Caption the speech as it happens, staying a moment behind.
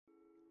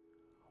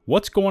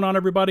What's going on,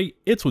 everybody?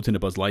 It's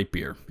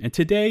LtBuzzLitebeer, and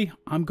today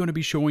I'm going to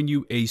be showing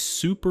you a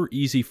super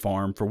easy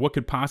farm for what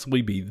could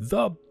possibly be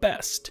the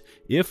best,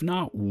 if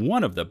not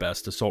one of the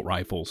best assault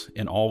rifles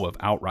in all of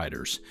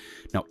Outriders.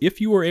 Now,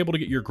 if you are able to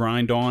get your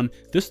grind on,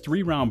 this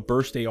 3-round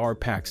burst AR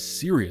packs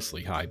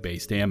seriously high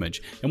base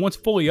damage, and once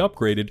fully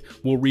upgraded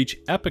will reach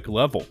epic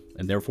level,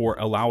 and therefore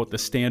allow it the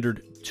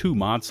standard 2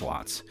 mod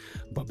slots.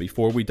 But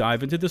before we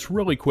dive into this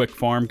really quick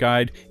farm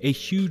guide, a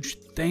huge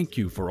thank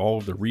you for all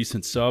of the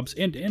recent subs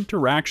and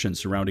interactions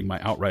surrounding my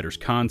Outriders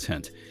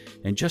content.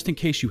 And just in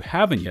case you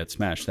haven't yet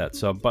smashed that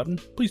sub button,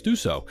 please do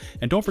so.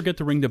 And don't forget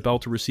to ring the bell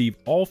to receive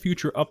all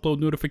future upload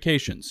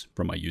notifications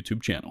from my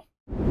YouTube channel.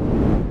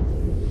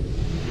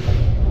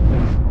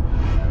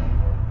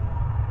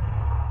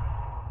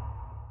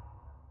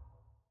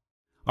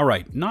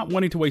 Alright, not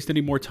wanting to waste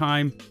any more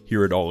time,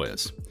 here it all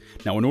is.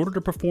 Now, in order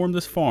to perform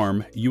this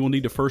farm, you will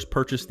need to first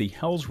purchase the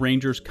Hell's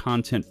Rangers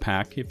content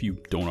pack if you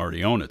don't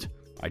already own it.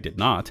 I did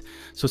not.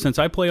 So since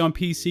I play on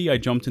PC, I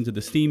jumped into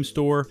the Steam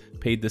store,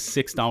 paid the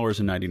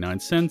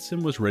 $6.99,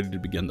 and was ready to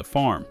begin the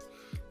farm.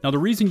 Now, the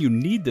reason you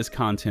need this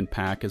content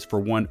pack is for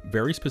one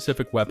very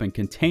specific weapon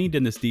contained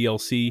in this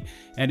DLC,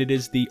 and it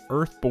is the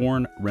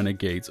Earthborn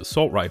Renegade's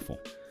assault rifle.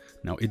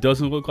 Now, it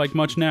doesn't look like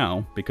much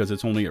now because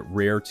it's only at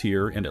rare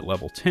tier and at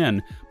level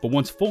 10, but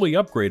once fully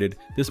upgraded,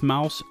 this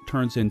mouse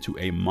turns into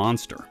a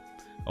monster.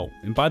 Oh,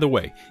 and by the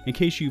way, in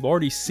case you've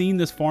already seen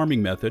this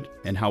farming method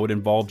and how it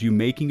involved you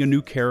making a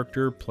new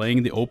character,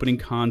 playing the opening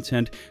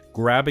content,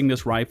 grabbing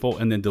this rifle,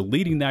 and then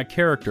deleting that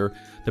character,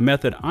 the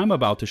method I'm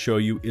about to show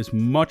you is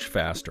much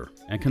faster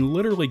and can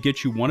literally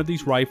get you one of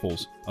these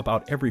rifles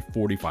about every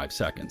 45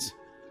 seconds.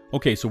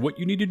 Okay, so what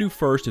you need to do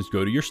first is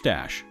go to your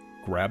stash,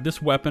 grab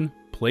this weapon,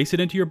 place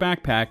it into your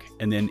backpack,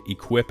 and then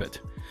equip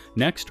it.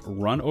 Next,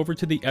 run over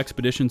to the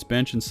Expeditions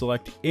bench and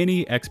select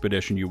any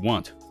expedition you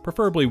want,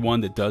 preferably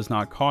one that does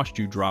not cost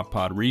you drop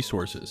pod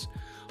resources.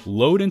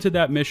 Load into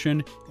that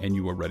mission, and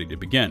you are ready to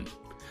begin.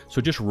 So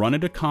just run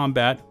into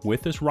combat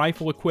with this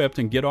rifle equipped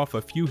and get off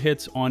a few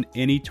hits on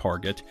any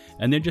target,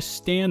 and then just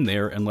stand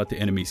there and let the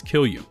enemies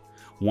kill you.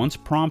 Once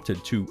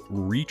prompted to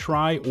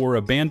retry or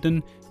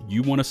abandon,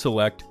 you want to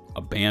select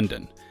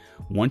Abandon.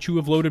 Once you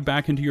have loaded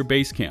back into your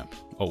base camp,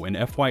 oh, and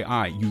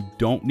FYI, you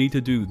don't need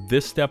to do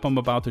this step I'm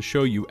about to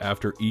show you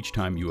after each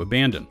time you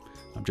abandon.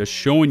 I'm just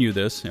showing you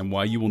this and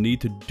why you will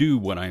need to do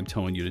what I am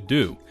telling you to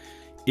do.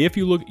 If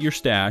you look at your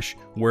stash,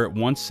 where it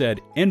once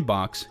said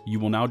inbox, you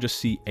will now just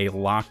see a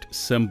locked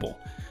symbol.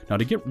 Now,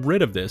 to get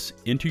rid of this,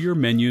 into your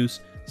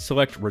menus,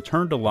 select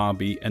return to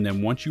lobby, and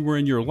then once you are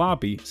in your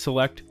lobby,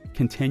 select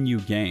continue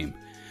game.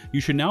 You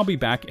should now be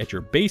back at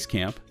your base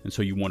camp, and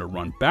so you want to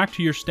run back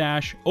to your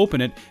stash, open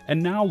it, and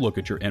now look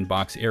at your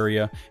inbox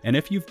area, and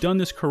if you've done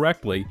this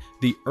correctly,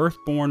 the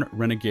Earthborn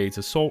Renegade's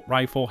assault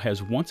rifle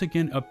has once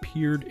again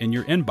appeared in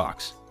your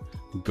inbox.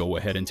 Go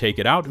ahead and take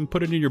it out and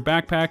put it in your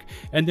backpack,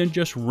 and then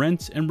just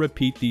rinse and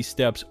repeat these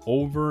steps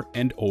over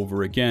and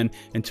over again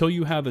until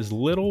you have as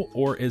little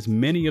or as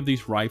many of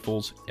these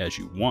rifles as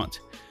you want.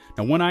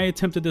 Now, when I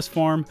attempted this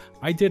farm,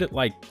 I did it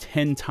like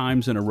 10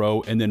 times in a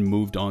row and then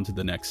moved on to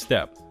the next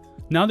step.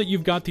 Now that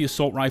you've got the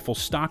assault rifle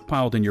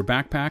stockpiled in your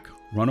backpack,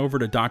 run over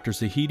to Dr.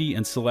 Zahidi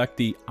and select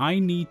the I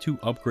need to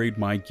upgrade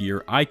my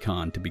gear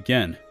icon to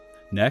begin.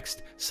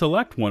 Next,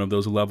 select one of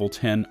those level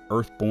 10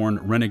 Earthborn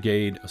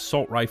Renegade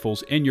assault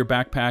rifles in your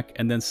backpack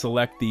and then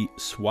select the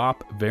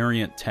Swap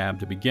Variant tab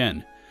to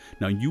begin.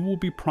 Now, you will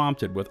be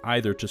prompted with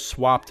either to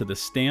swap to the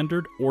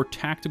standard or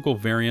tactical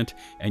variant,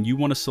 and you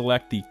want to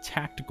select the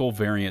tactical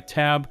variant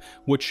tab,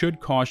 which should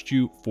cost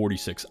you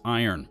 46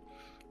 iron.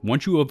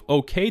 Once you have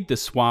okayed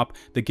this swap,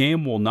 the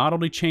game will not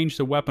only change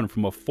the weapon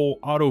from a full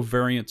auto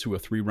variant to a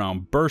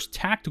 3-round burst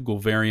tactical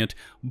variant,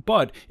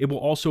 but it will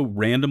also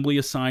randomly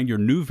assign your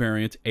new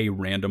variant a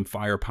random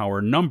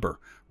firepower number,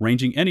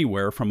 ranging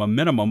anywhere from a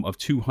minimum of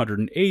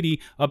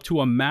 280 up to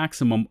a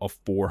maximum of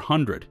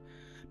 400.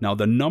 Now,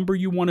 the number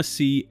you want to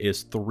see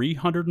is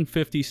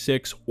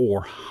 356 or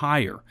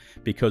higher,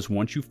 because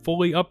once you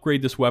fully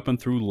upgrade this weapon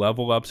through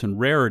level ups and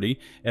rarity,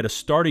 at a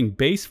starting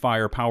base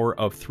firepower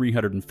of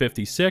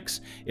 356,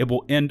 it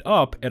will end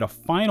up at a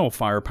final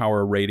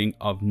firepower rating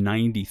of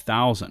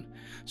 90,000.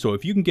 So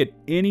if you can get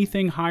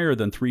anything higher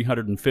than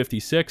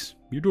 356,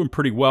 you're doing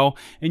pretty well,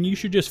 and you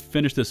should just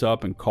finish this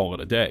up and call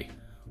it a day.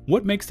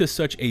 What makes this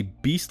such a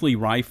beastly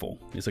rifle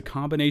is a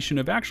combination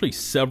of actually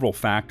several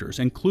factors,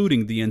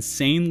 including the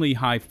insanely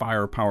high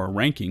firepower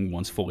ranking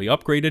once fully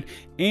upgraded,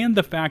 and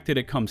the fact that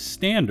it comes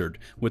standard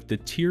with the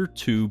Tier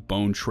 2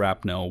 Bone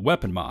Shrapnel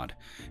weapon mod.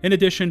 In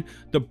addition,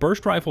 the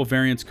burst rifle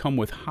variants come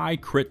with high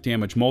crit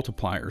damage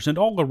multipliers, and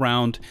all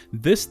around,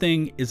 this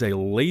thing is a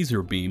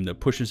laser beam that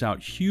pushes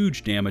out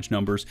huge damage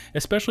numbers,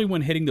 especially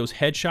when hitting those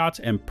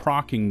headshots and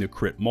proccing the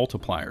crit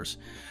multipliers.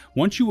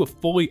 Once you have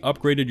fully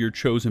upgraded your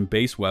chosen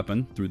base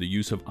weapon through the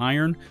use of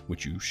iron,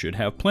 which you should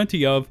have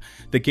plenty of,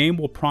 the game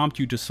will prompt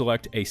you to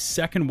select a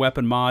second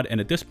weapon mod, and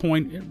at this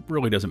point, it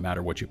really doesn't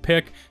matter what you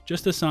pick,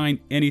 just assign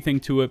anything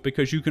to it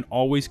because you can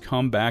always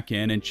come back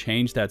in and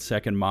change that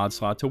second mod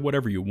slot to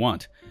whatever you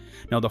want.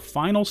 Now the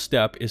final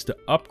step is to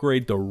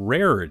upgrade the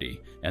rarity,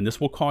 and this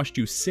will cost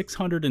you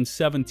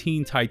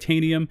 617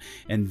 titanium,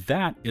 and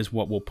that is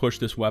what will push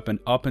this weapon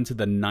up into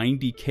the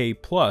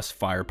 90k plus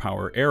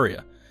firepower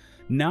area.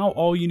 Now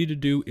all you need to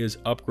do is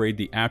upgrade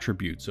the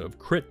attributes of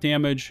crit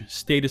damage,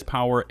 status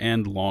power,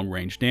 and long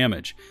range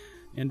damage.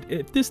 And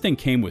if this thing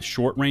came with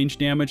short range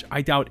damage,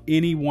 I doubt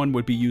anyone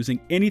would be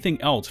using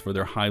anything else for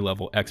their high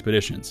level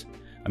expeditions.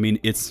 I mean,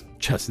 it's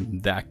just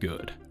that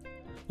good.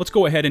 Let's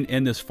go ahead and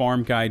end this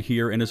farm guide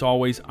here, and as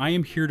always, I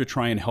am here to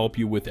try and help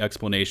you with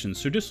explanations,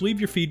 so just leave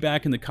your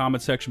feedback in the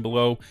comment section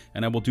below,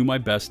 and I will do my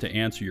best to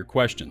answer your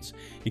questions.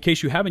 In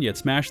case you haven't yet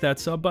smashed that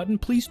sub button,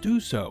 please do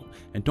so,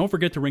 and don't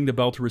forget to ring the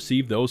bell to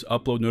receive those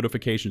upload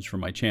notifications from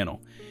my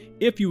channel.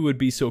 If you would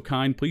be so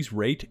kind, please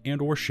rate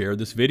and or share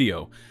this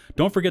video.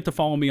 Don't forget to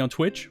follow me on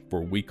Twitch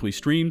for weekly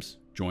streams,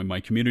 join my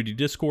community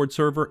Discord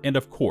server, and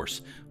of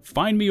course,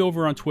 find me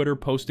over on Twitter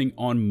posting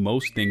on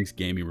most things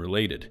gaming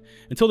related.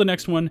 Until the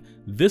next one,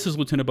 this is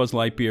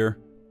LtBuzzLitebeer,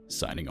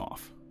 signing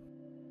off.